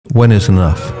When is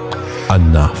enough?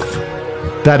 Enough.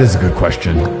 That is a good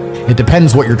question. It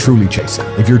depends what you're truly chasing.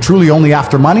 If you're truly only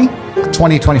after money,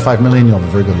 20, 25 million, you'll have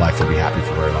a very good life. You'll be happy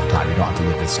for a very long time. You don't have to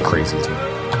live this crazy as me.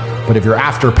 But if you're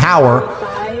after power,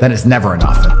 then it's never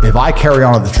enough. If I carry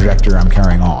on at the trajectory I'm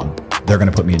carrying on, they're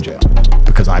going to put me in jail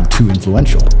because I'm too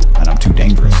influential and I'm too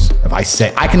dangerous. If I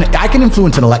say I can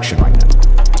influence an election right now.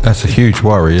 That's a huge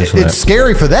worry, isn't it? It's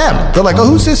scary for them. They're like, oh,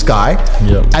 who's this guy?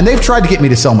 Yep. And they've tried to get me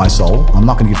to sell my soul. I'm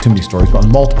not going to give too many stories, but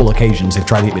on multiple occasions, they've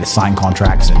tried to get me to sign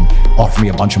contracts and offer me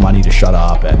a bunch of money to shut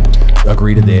up and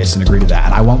agree to this and agree to that.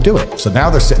 And I won't do it. So now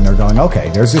they're sitting there going,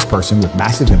 okay, there's this person with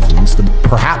massive influence,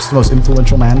 perhaps the most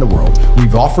influential man in the world.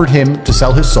 We've offered him to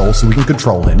sell his soul so we can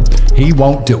control him. He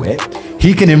won't do it.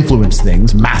 He can influence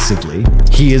things massively.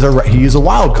 He is a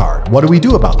wild card. What do we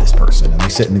do about this person? And they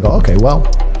sit and they go, okay, well,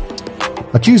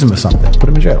 accuse him of something, put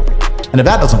him in jail. And if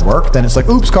that doesn't work, then it's like,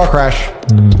 oops, car crash.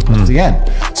 That's the end.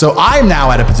 So I'm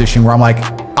now at a position where I'm like,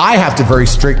 I have to very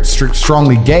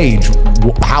strongly gauge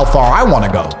how far I want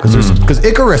to go because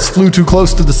Icarus flew too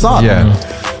close to the sun.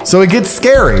 Yeah. So it gets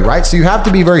scary, right? So you have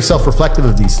to be very self-reflective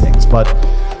of these things. But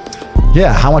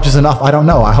yeah, how much is enough? I don't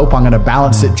know. I hope I'm going to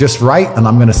balance it just right, and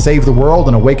I'm going to save the world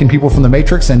and awaken people from the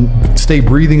Matrix and stay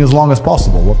breathing as long as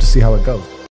possible. We'll have to see how it goes.